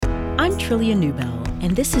I'm Trillia Newbell,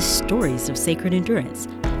 and this is Stories of Sacred Endurance,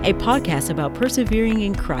 a podcast about persevering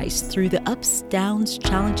in Christ through the ups, downs,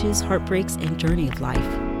 challenges, heartbreaks, and journey of life.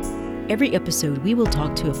 Every episode, we will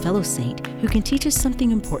talk to a fellow saint who can teach us something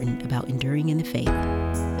important about enduring in the faith.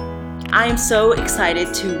 I am so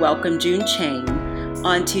excited to welcome June Chang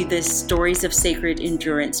onto this Stories of Sacred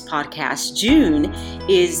Endurance podcast. June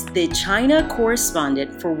is the China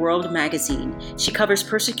correspondent for World Magazine. She covers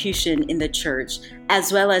persecution in the church,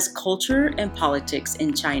 as well as culture and politics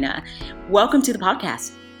in China. Welcome to the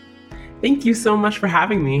podcast. Thank you so much for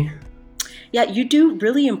having me. Yeah, you do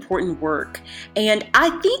really important work. And I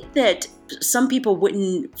think that some people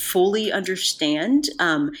wouldn't fully understand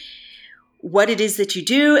what it is that you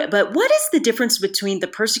do, but what is the difference between the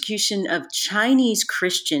persecution of Chinese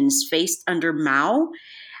Christians faced under Mao,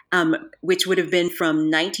 which would have been from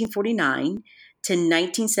 1949 to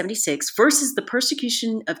 1976, versus the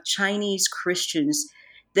persecution of Chinese Christians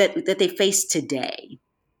that they face today?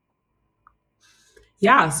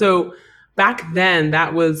 Yeah, so back then,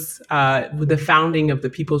 that was the founding of the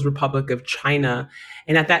People's Republic of China.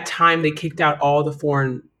 And at that time, they kicked out all the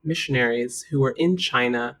foreign missionaries who were in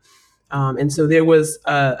China. And so there was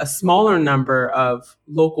a smaller number of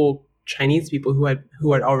local Chinese people who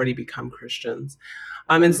had already become Christians.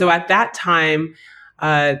 And so at that time,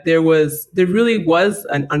 there really was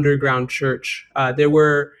an underground church. There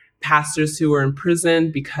were pastors who were in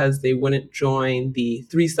prison because they wouldn't join the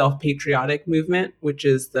Three Self-Patriotic movement, which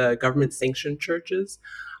is the government-sanctioned churches.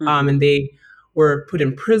 And they were put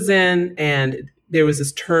in prison, and there was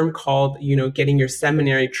this term called, getting your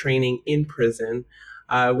seminary training in prison,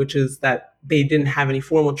 which is that they didn't have any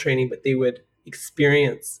formal training, but they would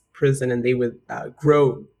experience prison and they would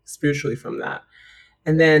grow spiritually from that.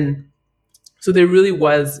 And then, so there really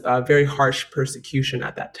was very harsh persecution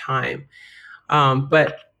at that time.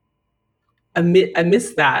 But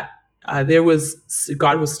amidst that,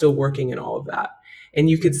 God was still working in all of that. And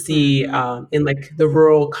you could see in like the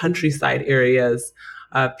rural countryside areas,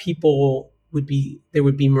 there would be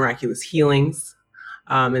miraculous healings.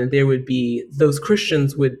 And those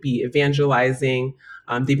Christians would be evangelizing.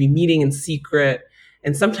 They'd be meeting in secret.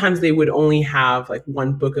 And sometimes they would only have like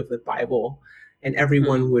one book of the Bible, and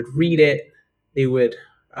everyone would read it. They would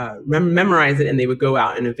memorize it, and they would go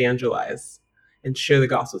out and evangelize and share the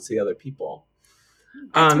gospel to the other people.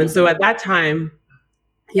 And so at that time,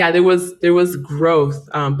 there was growth,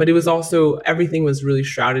 but it was also, everything was really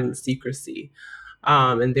shrouded in secrecy.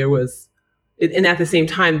 And at the same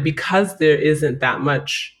time, because there isn't that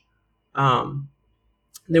much,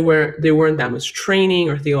 there weren't that much training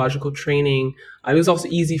or theological training. It was also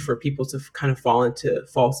easy for people to kind of fall into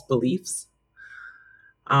false beliefs.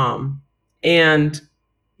 And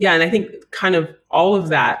I think kind of all of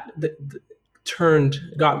that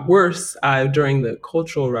got worse during the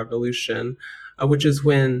Cultural Revolution, which is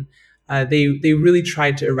when they really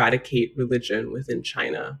tried to eradicate religion within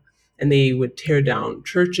China, and they would tear down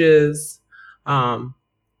churches.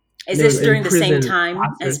 Is this during the same time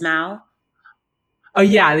as Mao? Oh,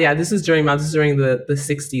 yeah. This is during Mao. This is during the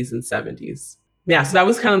 60s and 70s. Yeah, so that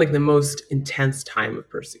was kind of like the most intense time of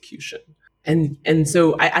persecution. And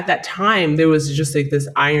so at that time, there was just like this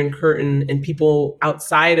iron curtain, and people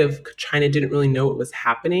outside of China didn't really know what was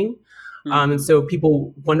happening. And so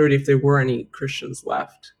people wondered if there were any Christians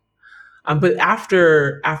left. But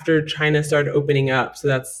after China started opening up, so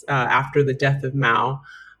that's after the death of Mao,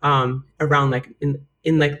 around like in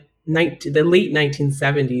the late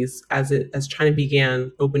 1970s, as China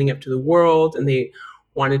began opening up to the world, and they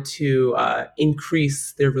wanted to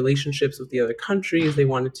increase their relationships with the other countries. They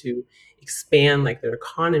wanted to expand like their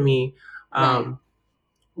economy.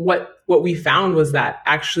 What we found was that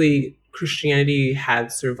actually Christianity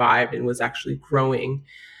had survived and was actually growing,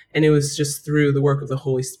 and it was just through the work of the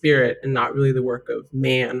Holy Spirit and not really the work of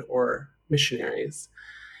man or missionaries.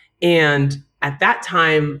 And at that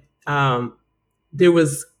time, there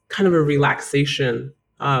was kind of a relaxation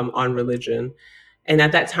on religion. And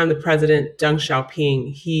at that time, the president, Deng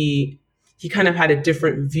Xiaoping, he kind of had a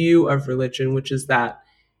different view of religion, which is that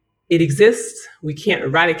it exists, we can't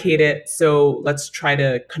eradicate it, so let's try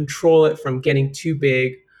to control it from getting too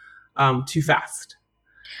big, too fast.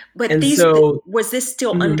 But was this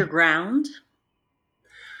still underground?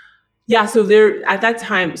 Yeah, so at that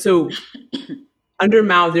time, so under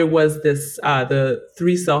Mao, there was this, the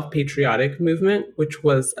Three Self-Patriotic movement, which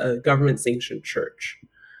was a government-sanctioned church.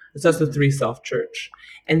 It's also the Three Self Church.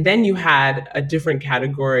 And then you had a different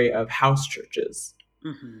category of house churches.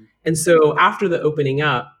 And so after the opening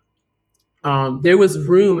up, there was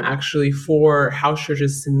room actually for house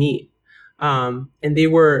churches to meet. And they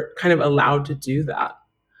were kind of allowed to do that.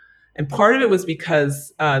 And part of it was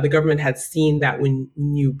because the government had seen that when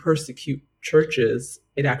you persecute churches,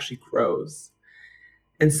 it actually grows.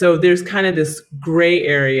 And so there's kind of this gray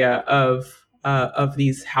area of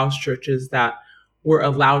these house churches that were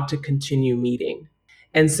allowed to continue meeting.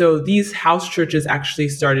 And so these house churches actually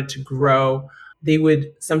started to grow. They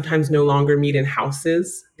would sometimes no longer meet in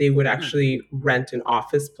houses. They would actually rent an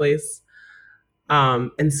office place.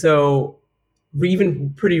 And so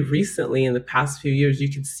even pretty recently in the past few years,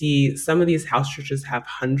 you could see some of these house churches have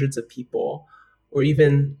hundreds of people or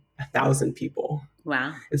even 1,000 people.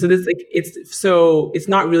 Wow. And so it's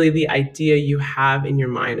not really the idea you have in your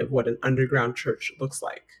mind of what an underground church looks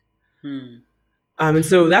like. And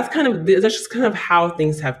so that's just kind of how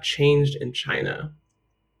things have changed in China.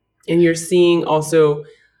 And you're seeing also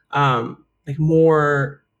like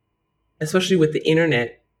more, especially with the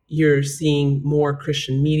internet, you're seeing more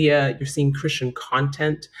Christian media, you're seeing Christian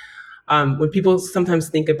content. When people sometimes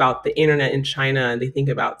think about the internet in China and they think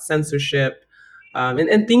about censorship,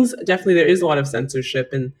 and things, definitely there is a lot of censorship.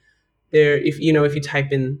 And there, if you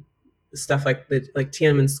type in stuff like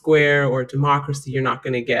Tiananmen Square or democracy, you're not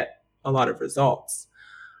going to get a lot of results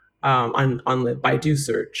on the Baidu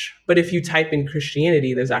search. But if you type in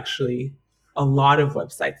Christianity, there's actually a lot of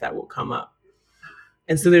websites that will come up.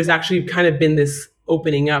 And so there's actually kind of been this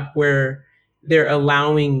opening up where they're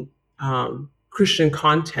allowing Christian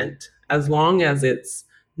content as long as it's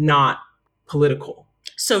not political.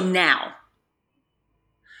 So now?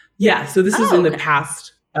 Yeah. So this is in the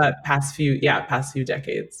past few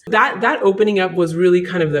decades. That opening up was really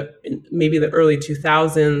kind of maybe the early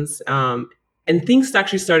 2000s. And things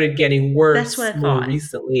actually started getting worse. That's what I more thought.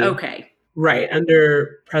 Recently. Okay. Right.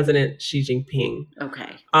 Under President Xi Jinping.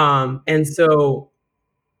 Okay. And so,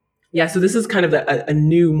 yeah, so this is kind of a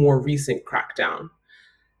new, more recent crackdown.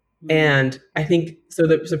 And I think, so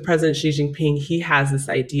President Xi Jinping, he has this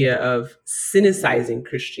idea of sinicizing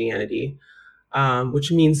Christianity,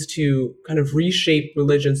 which means to kind of reshape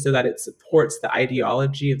religion so that it supports the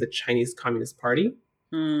ideology of the Chinese Communist Party.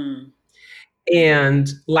 And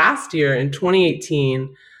last year, in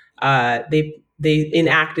 2018, they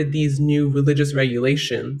enacted these new religious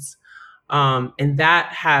regulations, and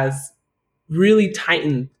that has really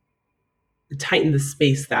tightened the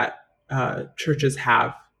space that churches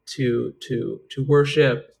have to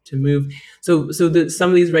worship, to move. So some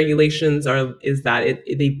of these regulations is that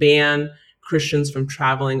they ban Christians from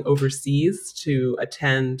traveling overseas to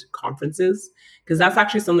attend conferences, because that's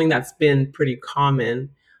actually something that's been pretty common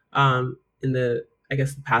in the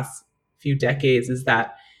past few decades, is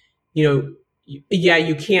that, you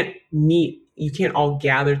can't meet, you can't all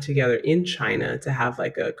gather together in China to have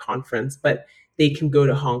like a conference, but they can go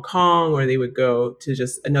to Hong Kong, or they would go to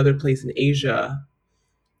just another place in Asia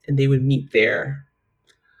and they would meet there.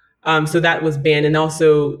 So that was banned. And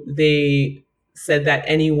also they said that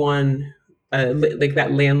anyone, that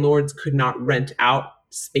landlords could not rent out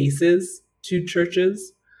spaces to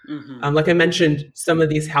churches. Like I mentioned, some of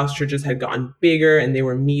these house churches had gotten bigger and they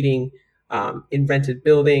were meeting in rented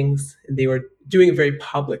buildings, and they were doing it very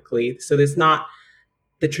publicly. So there's not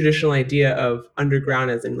the traditional idea of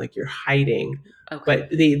underground as in like you're hiding, but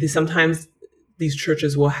they sometimes these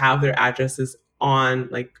churches will have their addresses on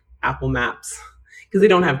like Apple Maps, because they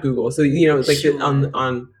don't have Google. So, like sure.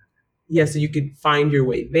 So you could find your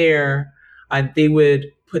way there. They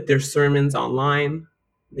would put their sermons online.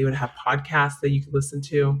 They would have podcasts that you could listen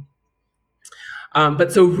to.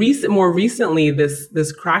 But so more recently,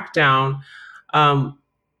 this crackdown,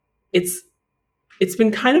 it's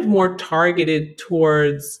been kind of more targeted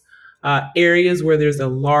towards areas where there's a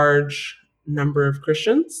large number of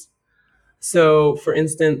Christians. So, for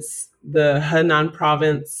instance, the Henan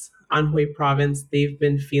province, Anhui province, they've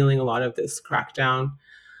been feeling a lot of this crackdown,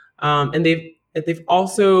 and they've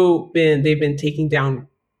also been taking down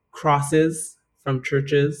crosses from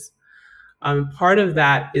churches. Part of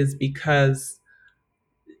that is because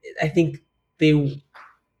I think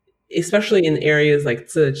especially in areas like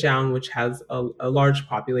Zhejiang, which has a large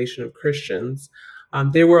population of Christians,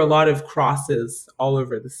 there were a lot of crosses all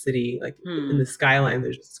over the city, like in the skyline,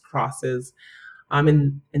 there's just crosses.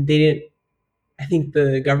 And they didn't, I think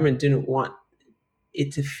the government didn't want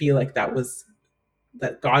it to feel like that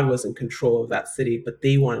God was in control of that city, but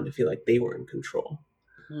they wanted to feel like they were in control.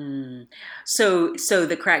 So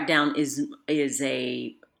the crackdown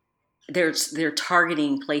they're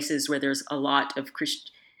targeting places where there's a lot of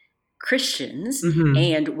Christians,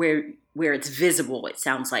 and where it's visible, it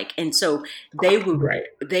sounds like. And so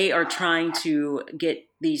they are trying to get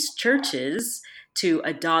these churches to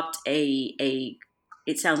adopt it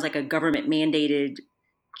sounds like a government mandated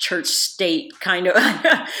church state kind of.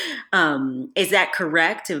 Is that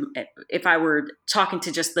correct? If I were talking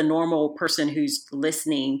to just the normal person who's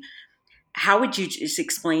listening, how would you just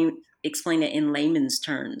explain it in layman's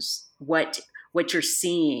terms? What you're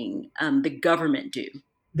seeing the government do?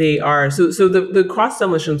 They are so the cross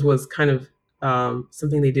demolitions was kind of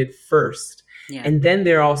something they did first, and then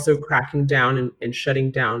they're also cracking down and shutting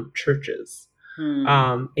down churches.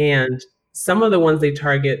 And some of the ones they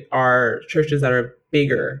target are churches that are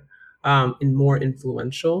bigger and more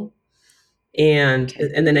influential, and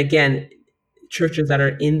then again, churches that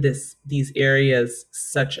are in these areas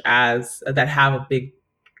such as that have a big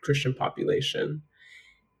Christian population.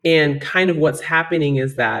 And kind of what's happening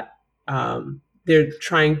is that they're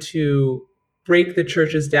trying to break the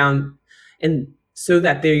churches down, and so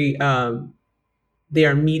that they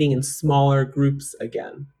are meeting in smaller groups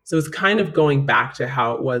again. So it's kind of going back to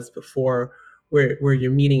how it was before, where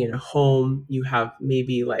you're meeting in a home, you have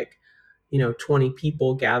maybe 20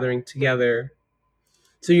 people gathering together.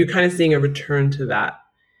 So you're kind of seeing a return to that.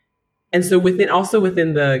 And so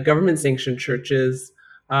within the government sanctioned churches,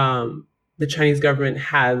 the Chinese government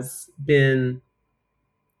has been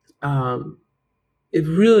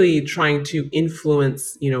really trying to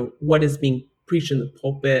influence, what is being preached in the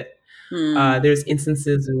pulpit. There's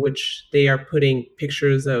instances in which they are putting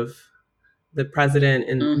pictures of the president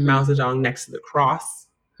and Mao Zedong next to the cross.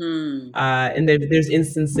 And there's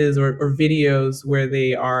instances or videos where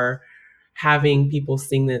they are having people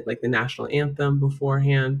sing the national anthem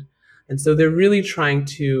beforehand. And so they're really trying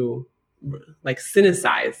to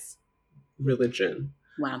synthesize religion.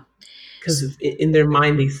 Wow. Because in their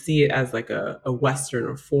mind, they see it as a Western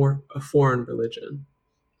or a foreign religion.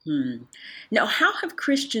 Now, how have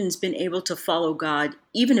Christians been able to follow God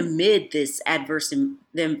even amid this adverse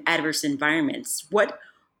environments? What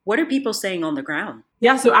are people saying on the ground?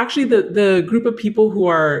 Yeah, so actually the group of people who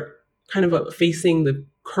are kind of facing the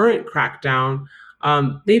current crackdown,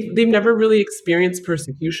 they've never really experienced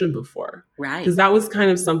persecution before. Right. Because that was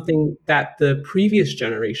kind of something that the previous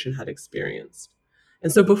generation had experienced.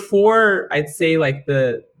 And so before, I'd say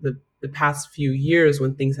the past few years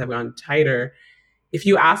when things have gone tighter, if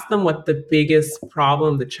you ask them what the biggest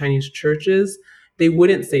problem the Chinese church is, they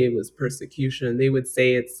wouldn't say it was persecution. They would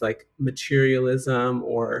say it's materialism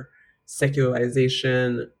or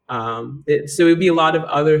secularization. So it would be a lot of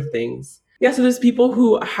other things. Yeah, so there's people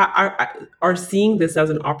who are seeing this as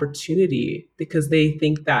an opportunity because they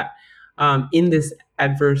think that in this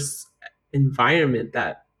adverse environment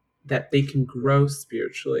that they can grow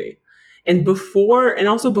spiritually. And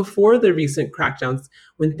also before the recent crackdowns,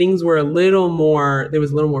 when things were there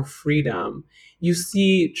was a little more freedom, you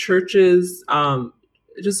see churches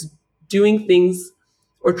just doing things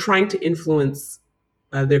or trying to influence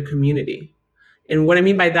their community. And what I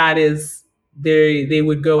mean by that is they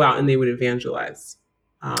would go out and they would evangelize.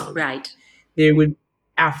 Right. They would,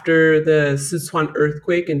 after the Sichuan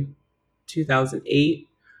earthquake in 2008,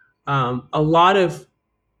 a lot of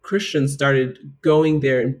Christians started going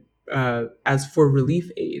there as for relief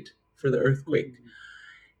aid for the earthquake.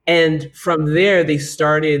 And from there, they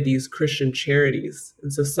started these Christian charities.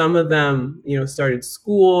 And so some of them, started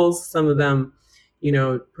schools. Some of them,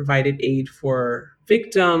 provided aid for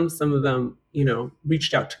victims. Some of them,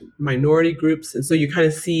 reached out to minority groups. And so you kind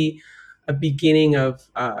of see a beginning of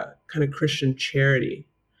kind of Christian charity.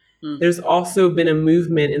 There's also been a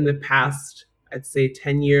movement in the past, I'd say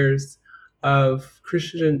 10 years, of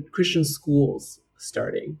Christian schools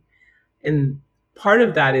starting. And part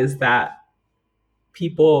of that is that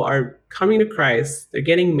people are coming to Christ, they're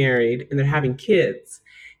getting married, and they're having kids,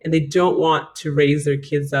 and they don't want to raise their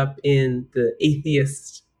kids up in the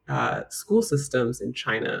atheist school systems in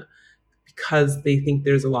China because they think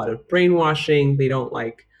there's a lot of brainwashing. They don't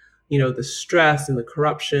like, the stress and the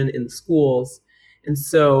corruption in the schools. And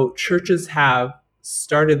so churches have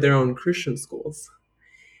started their own Christian schools.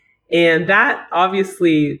 And that,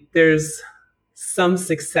 obviously, there's some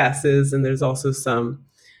successes and there's also some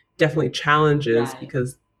definitely challenges, right,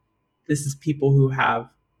 because this is people who have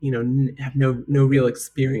no real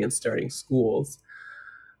experience starting schools.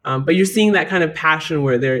 But you're seeing that kind of passion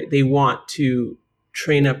where they want to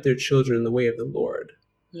train up their children in the way of the Lord.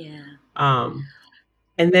 Yeah.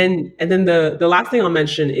 And then the last thing I'll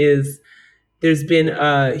mention is there's been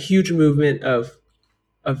a huge movement of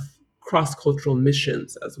cross-cultural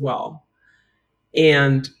missions as well.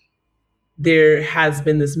 And there has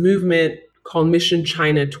been this movement called Mission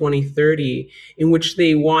China 2030, in which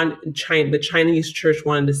the Chinese church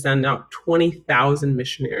wanted to send out 20,000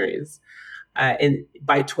 missionaries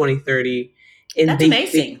by 2030. And That's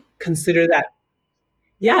amazing. They consider that,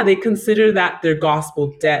 yeah, they consider that their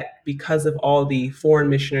gospel debt because of all the foreign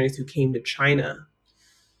missionaries who came to China.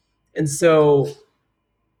 And so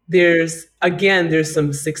there's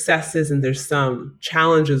some successes and there's some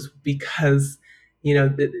challenges because, you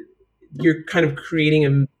know, you're kind of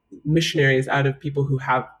creating missionaries out of people who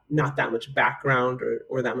have not that much background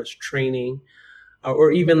or that much training,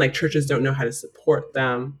 or even like churches don't know how to support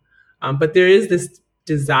them. But there is this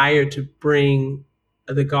desire to bring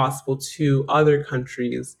the gospel to other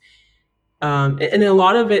countries. And a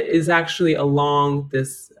lot of it is actually along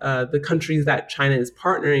the countries that China is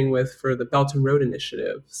partnering with for the Belt and Road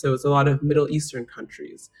Initiative. So it's a lot of Middle Eastern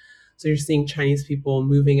countries. So you're seeing Chinese people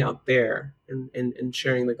moving out there and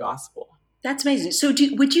sharing the gospel. That's amazing. So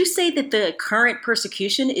would you say that the current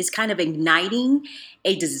persecution is kind of igniting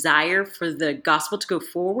a desire for the gospel to go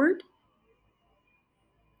forward?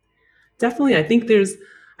 Definitely. I think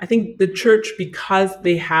the church, because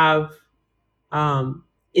they have,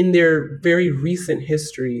 in their very recent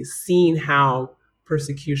history, seen how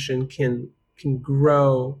persecution can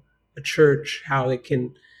grow a church, how it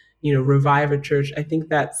can, revive a church. I think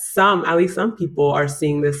that at least some people are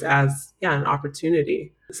seeing this as, an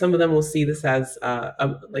opportunity. Some of them will see this as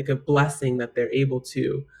like a blessing that they're able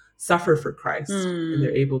to suffer for Christ and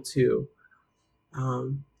they're able to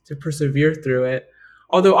persevere through it.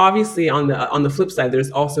 Although obviously on the flip side,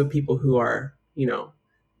 there's also people who are,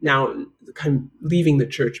 now kind of leaving the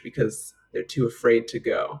church because they're too afraid to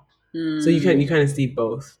go. So you kind of see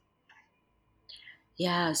both.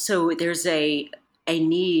 Yeah. So there's a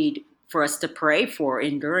need for us to pray for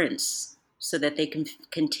endurance so that they can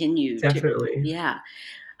continue. Definitely. Yeah.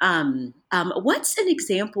 What's an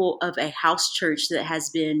example of a house church that has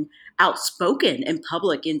been outspoken and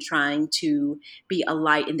public in trying to be a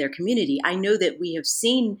light in their community? I know that we have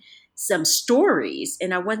seen some stories,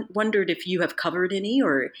 and I wondered if you have covered any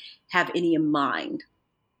or have any in mind.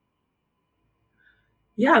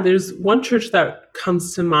 Yeah, there's one church that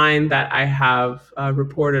comes to mind that I have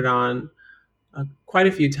reported on quite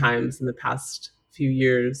a few times in the past few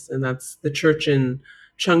years, and that's the church in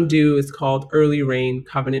Chengdu. Is called Early Rain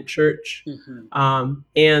Covenant Church.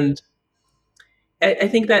 And I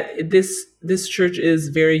think that this church is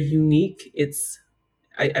very unique.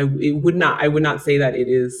 I would not say that it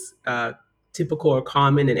is typical or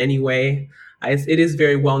common in any way. It is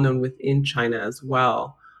very well known within China as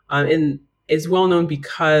well, and it's well known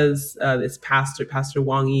because this Pastor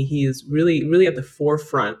Wang Yi, he is really at the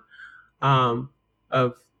forefront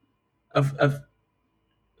of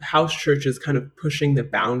house churches kind of pushing the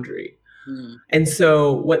boundary. And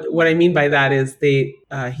so what I mean by that is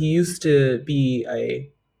he used to be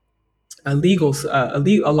a legal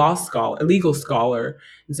scholar,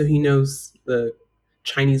 and so he knows the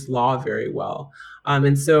Chinese law very well.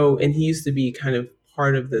 And he used to be kind of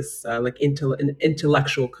part of this an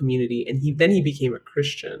intellectual community, and he became a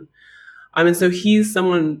Christian. And so he's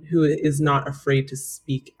someone who is not afraid to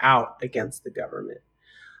speak out against the government.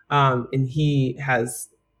 And he has,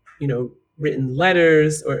 written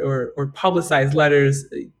letters or publicized letters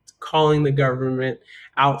calling the government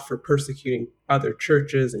out for persecuting other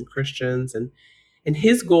churches and Christians. And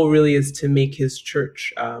his goal really is to make his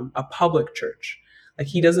church a public church. Like,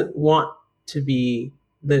 he doesn't want the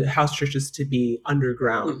house churches to be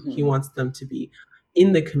underground. He wants them to be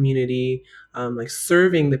in the community, like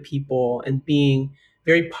serving the people and being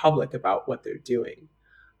very public about what they're doing.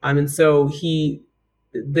 And so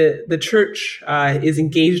the church is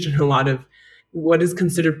engaged in a lot of what is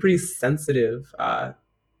considered pretty sensitive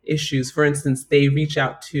issues. For instance, they reach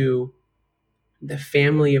out to the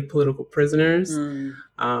family of political prisoners,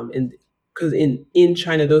 and because in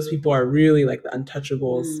China, those people are really like the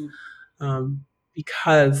untouchables,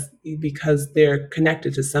 because they're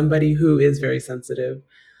connected to somebody who is very sensitive.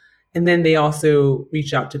 And then they also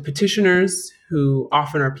reach out to petitioners, who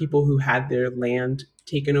often are people who had their land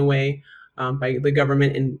taken away by the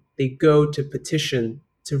government, and they go to petition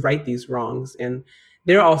to right these wrongs. And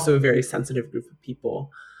they're also a very sensitive group of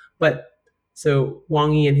people. But so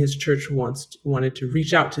Wang Yi and his church wanted to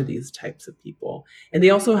reach out to these types of people. And they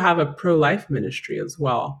also have a pro-life ministry as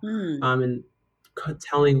well, and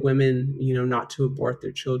telling women, not to abort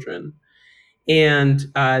their children. And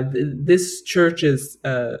this church is,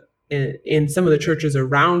 in some of the churches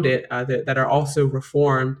around it that are also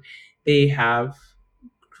Reformed, they have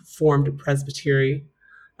formed a presbytery.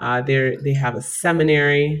 They have a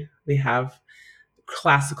seminary. They have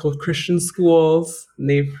classical Christian schools. And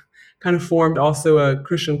they've kind of formed also a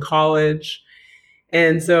Christian college.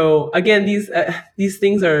 And so again, these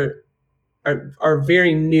things are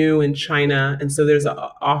very new in China, and so there's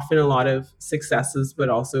often a lot of successes, but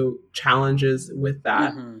also challenges with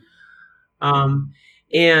that.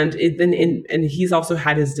 And he's also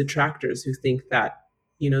had his detractors who think that,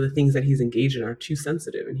 the things that he's engaged in are too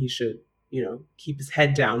sensitive and he should, keep his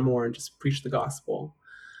head down more and just preach the gospel.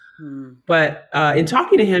 But in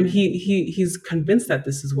talking to him, he's convinced that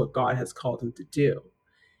this is what God has called him to do.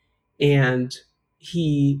 And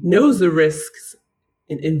he knows the risks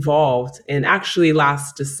involved. And actually,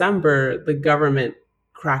 last December, the government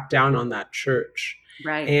cracked down on that church.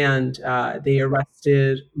 Right. And they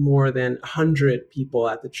arrested more than 100 people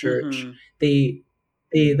at the church. The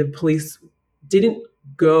police didn't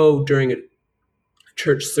go during a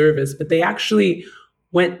church service, but they actually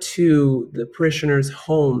went to the parishioners'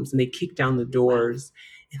 homes and they kicked down the doors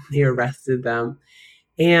and they arrested them.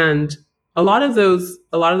 And a lot of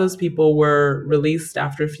those people were released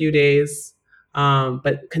after a few days,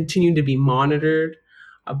 but continued to be monitored.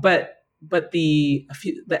 But the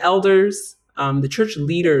elders, the church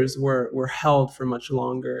leaders were held for much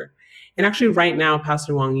longer. And actually, right now,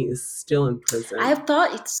 Pastor Wang Yi is still in prison. I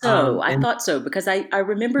thought so because I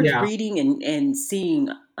remembered reading and seeing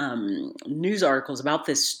news articles about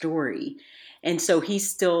this story. And so he's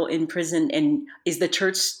still in prison. And is the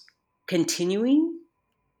church continuing?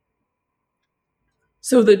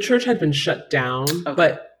 So the church had been shut down,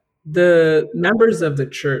 but the members of the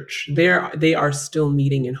church, they are still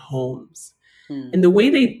meeting in homes. And the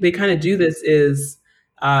way they kind of do this is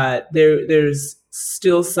there's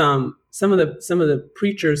still some of the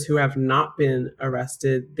preachers who have not been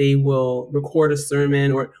arrested. They will record a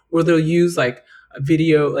sermon or they'll use like a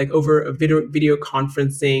video, like over a video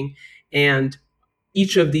conferencing, and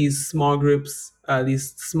each of these small groups,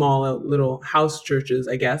 these small little house churches,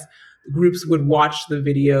 I guess, groups would watch the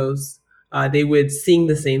videos. They would sing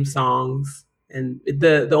the same songs. And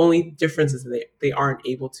the only difference is that they aren't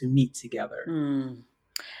able to meet together.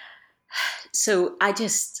 So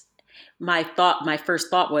my first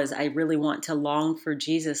thought was, I really want to long for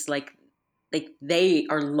Jesus, like they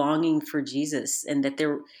are longing for Jesus, and that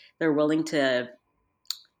they're willing to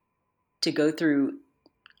go through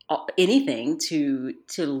anything to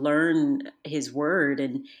learn his word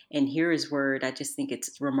and hear his word. I just think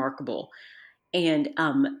it's remarkable. And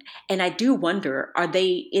I do wonder, are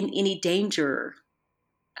they in any danger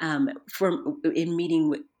in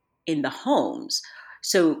meeting in the homes?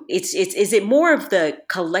 So is it more of the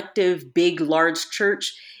collective, big, large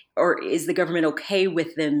church, or is the government okay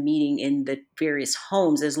with them meeting in the various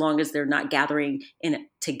homes as long as they're not gathering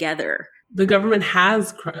together? The government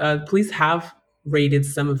police have raided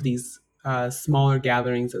some of these smaller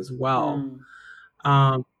gatherings as well.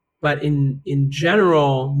 But in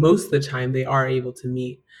general, most of the time they are able to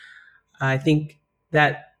meet. I think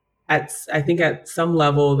that at some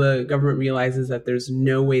level, the government realizes that there's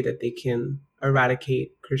no way that they can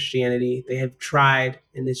eradicate Christianity. They have tried,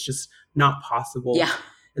 and it's just not possible. Yeah.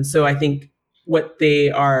 And so I think what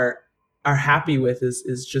they are happy with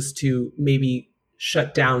is just to maybe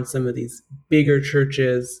shut down some of these bigger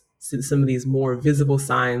churches, some of these more visible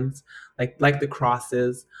signs, like the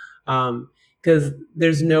crosses. Because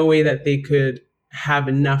there's no way that they could have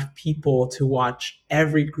enough people to watch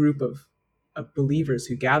every group of believers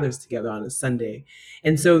who gathers together on a Sunday.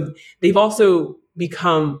 And so they've also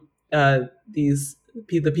become the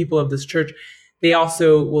people of this church. They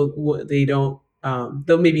also they'll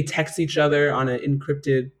maybe text each other on an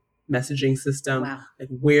encrypted messaging system, like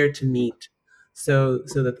where to meet, so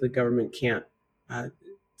that the government can't to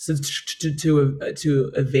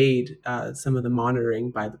evade some of the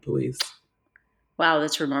monitoring by the police. Wow,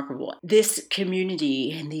 that's remarkable. This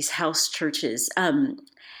community and these house churches, how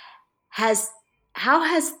has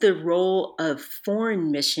the role of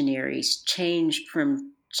foreign missionaries changed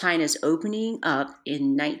from China's opening up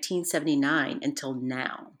in 1979 until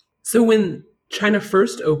now? So when China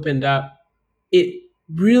first opened up, it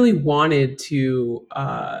really wanted to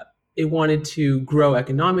grow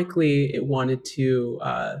economically. It wanted to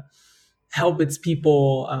help its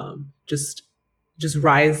people just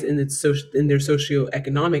rise in their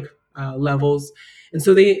socioeconomic levels, and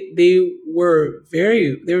so they were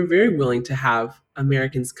very willing to have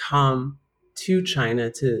Americans come to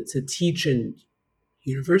China to teach in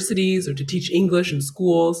universities or to teach English in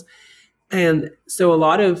schools. And so a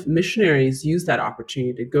lot of missionaries use that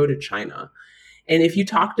opportunity to go to China. And if you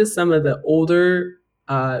talk to some of the older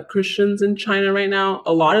Christians in China right now,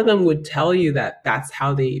 a lot of them would tell you that that's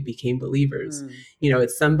how they became believers.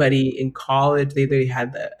 It's somebody in college, they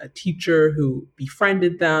had a teacher who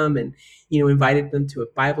befriended them and, invited them to a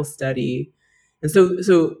Bible study. And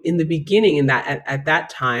so in the beginning, at that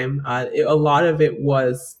time, a lot of it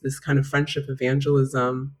was this kind of friendship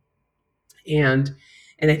evangelism. And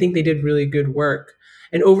I think they did really good work.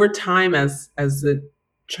 And over time, as the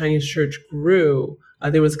Chinese church grew,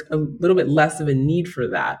 there was a little bit less of a need for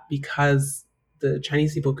that because the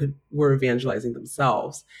Chinese people were evangelizing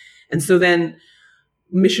themselves. And so then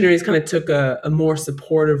missionaries kind of took a more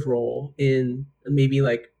supportive role in maybe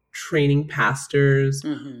like training pastors,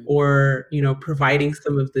 or providing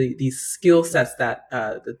some of these skill sets that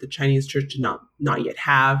the Chinese church did not yet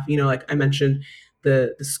have. Like I mentioned,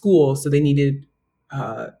 the school, so they needed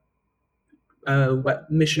what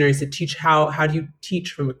missionaries to teach. How do you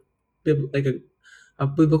teach from a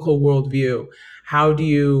biblical worldview? How do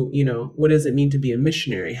you what does it mean to be a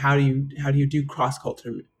missionary? How do you do cross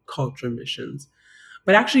culture missions?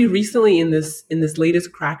 But actually, recently in this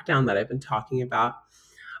latest crackdown that I've been talking about,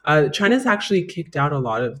 China's actually kicked out a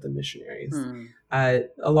lot of the missionaries, a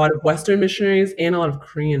lot of Western missionaries and a lot of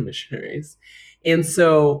Korean missionaries, and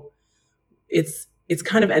so it's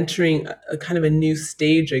kind of entering a kind of a new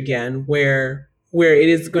stage again, where it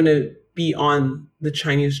is going to be on the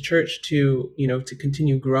Chinese church to to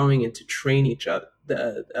continue growing and to train each other,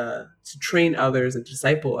 to train others and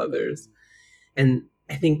disciple others. And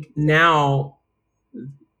I think now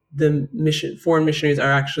the foreign missionaries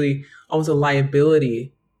are actually almost a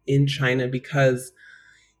liability in China, because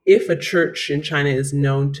if a church in China is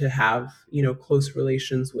known to have close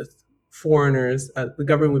relations with foreigners, the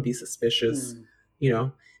government would be suspicious.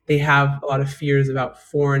 They have a lot of fears about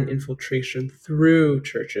foreign infiltration through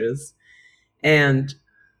churches. And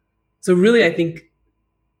so really, I think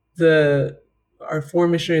our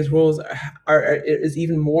foreign missionaries' roles is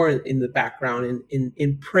even more in the background,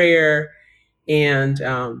 in prayer. And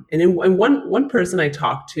one person I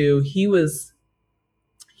talked to, he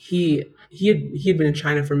had been in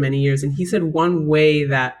China for many years, and he said one way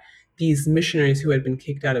that these missionaries who had been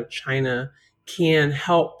kicked out of China can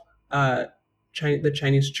help the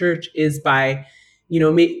Chinese church is by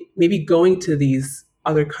maybe going to these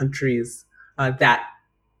other countries that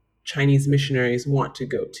Chinese missionaries want to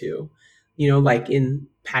go to, like in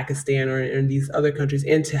Pakistan or in these other countries,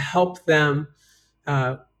 and to help them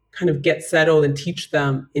kind of get settled and teach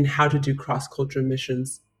them in how to do cross-cultural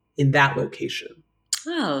missions in that location.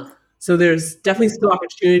 Oh. So there's definitely still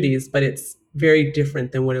opportunities, but it's very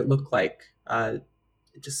different than what it looked like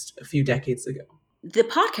just a few decades ago. The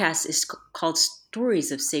podcast is called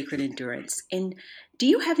Stories of Sacred Endurance. And do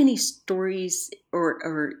you have any stories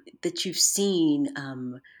or that you've seen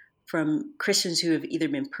from Christians who have either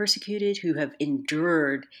been persecuted, who have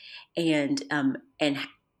endured, and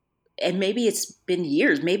maybe it's been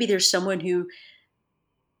years. Maybe there's someone who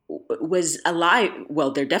was alive.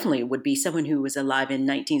 Well, there definitely would be someone who was alive in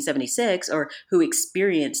 1976 or who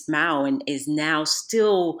experienced Mao and is now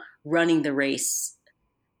still running the race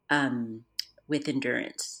with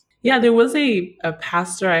endurance. Yeah, there was a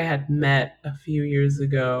pastor I had met a few years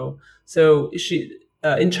ago. So she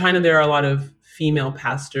in China, there are a lot of female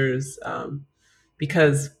pastors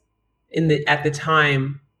because at the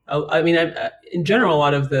time, in general, a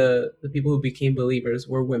lot of the people who became believers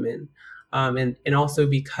were women, and also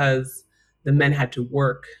because the men had to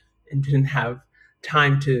work and didn't have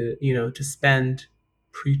time to to spend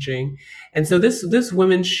preaching. And so this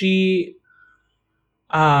woman, she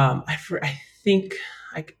I think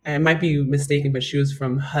I might be mistaken, but she was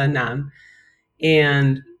from Henan,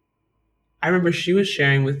 and I remember she was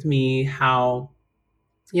sharing with me how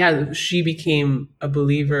she became a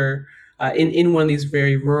believer in one of these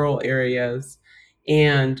very rural areas.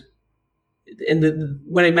 And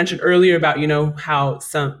when I mentioned earlier about how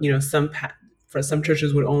some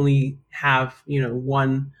churches would only have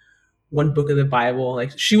one book of the Bible,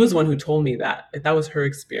 like she was one who told me that was her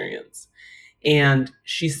experience. And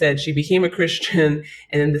she said she became a Christian,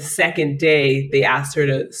 and then the second day they asked her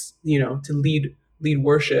to to lead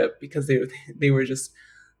worship because they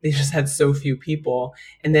just had so few people.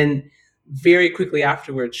 And then very quickly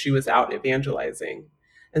afterwards, she was out evangelizing.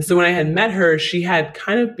 And so when I had met her, she had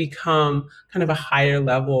kind of become kind of a higher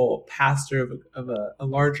level pastor of a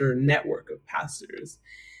larger network of pastors.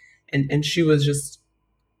 And she was just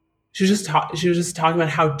talking about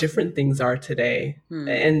how different things are today,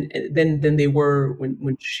 and than they were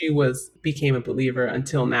when she became a believer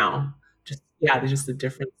until now. Just the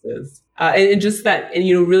differences, and just that, and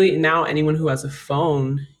really now anyone who has a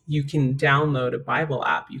phone, you can download a Bible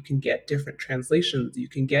app, you can get different translations, you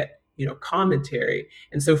can get commentary.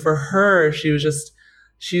 And so for her, she's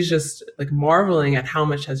just like marveling at how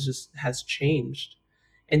much has changed,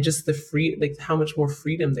 and just how much more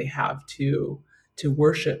freedom they have to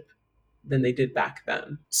worship than they did back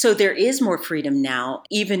then. So there is more freedom now,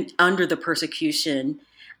 even under the persecution.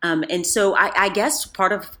 And so I guess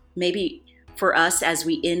part of maybe for us as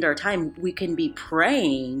we end our time, we can be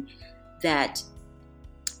praying that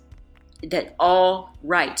that all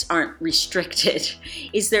rights aren't restricted.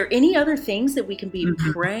 Is there any other things that we can be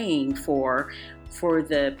praying for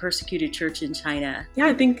the persecuted church in China? Yeah,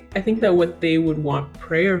 I think that what they would want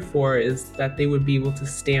prayer for is that they would be able to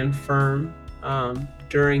stand firm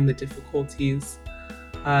during the difficulties.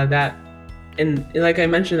 And like I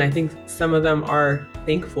mentioned, I think some of them are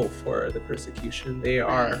thankful for the persecution. They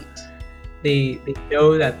are, they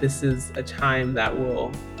know that this is a time that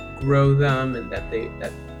will grow them, and that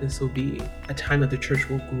this will be a time that the church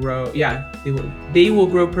will grow. Yeah, they will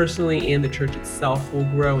grow personally, and the church itself will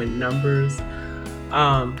grow in numbers.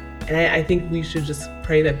 And I think we should just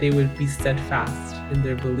pray that they would be steadfast in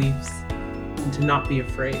their beliefs and to not be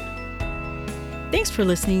afraid. Thanks for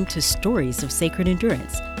listening to Stories of Sacred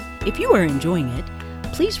Endurance. If you are enjoying it,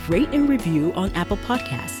 please rate and review on Apple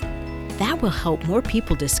Podcasts. That will help more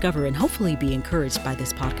people discover and hopefully be encouraged by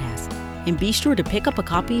this podcast. And be sure to pick up a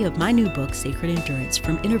copy of my new book, Sacred Endurance,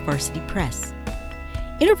 from InterVarsity Press.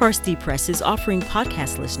 InterVarsity Press is offering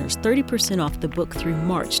podcast listeners 30% off the book through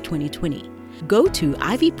March 2020. Go to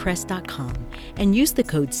ivypress.com and use the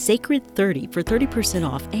code SACRED30 for 30%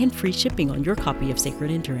 off and free shipping on your copy of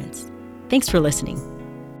Sacred Endurance. Thanks for listening.